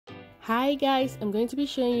Hi guys, I'm going to be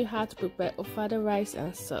showing you how to prepare Ofada rice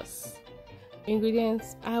and sauce.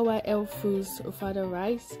 Ingredients: Aqmfoodies Ofada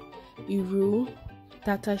rice, iru,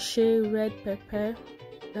 tatashe red pepper,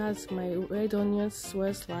 that's my red onions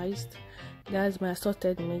well sliced, that's my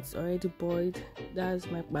assorted meats already boiled,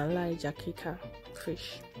 that's my banla jakika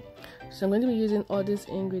fish. So I'm going to be using all these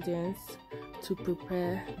ingredients to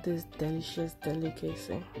prepare this delicious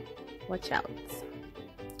delicacy. Watch out.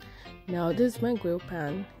 Now this is my grill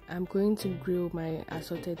pan. I'm going to grill my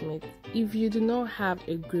assorted meat. If you do not have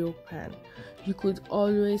a grill pan, you could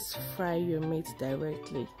always fry your meat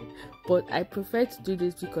directly, but I prefer to do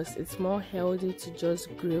this because it's more healthy to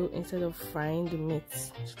just grill instead of frying the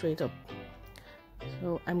meat straight up.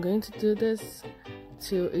 So I'm going to do this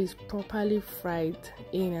till it's properly fried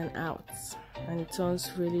in and out and it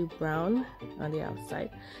turns really brown on the outside.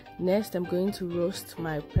 Next, I'm going to roast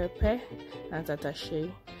my pepper and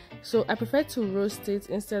tatashe. So I prefer to roast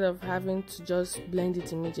it instead of having to just blend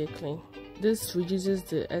it immediately. This reduces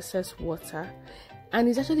the excess water and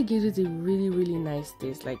it actually gives it a really nice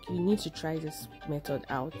taste. Like, you need to try this method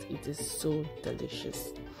out. It is so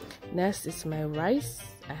delicious. Next is my rice.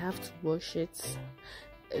 I have to wash it.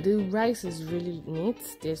 The rice is really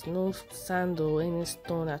neat. There's no sand or any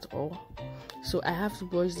stone at all. So I have to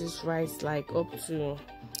wash this rice like up to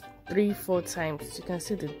 3-4 times. You can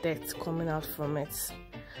see the dirt coming out from it.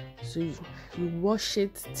 So you wash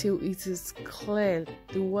it till it is clear.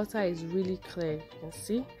 The water is really clear. You can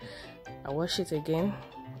see. I wash it again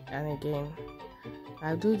and again.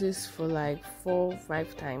 I do this for like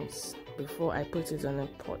 4-5 times before I put it on a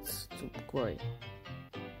pot to boil.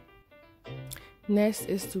 Next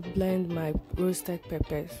is to blend my roasted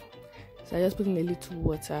peppers. So I just put in a little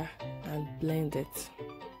water and blend it.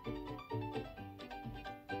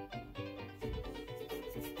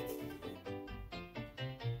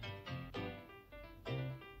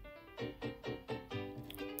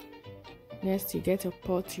 Next, you get a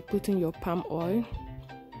pot, you put in your palm oil,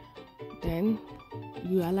 then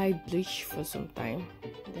you allow it bleach for some time,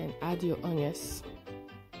 then add your onions.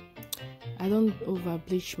 I don't over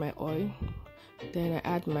bleach my oil. Then I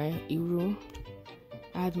add my iru,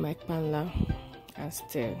 add my panla and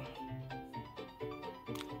stir.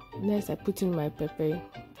 Next, I put in my pepper.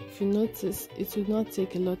 If you notice, it will not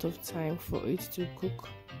take a lot of time for it to cook.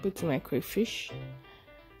 Put in my crayfish.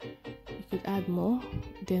 You could add more.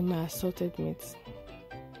 Then my assorted meats.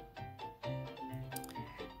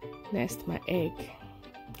 Next, my egg.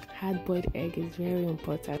 Hard-boiled egg is very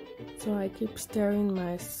important. So I keep stirring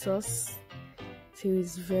my sauce till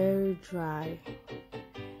it's very dry.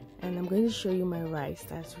 And I'm going to show you my rice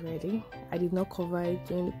that's ready. I did not cover it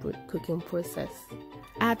during the cooking process.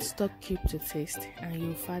 Add stock cube to taste and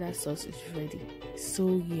your Ofada sauce is ready. So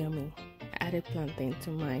yummy. I added plantain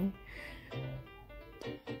to mine.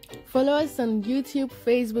 Follow us on YouTube,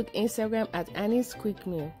 Facebook, Instagram at Annie's Quick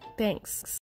Meal. Thanks.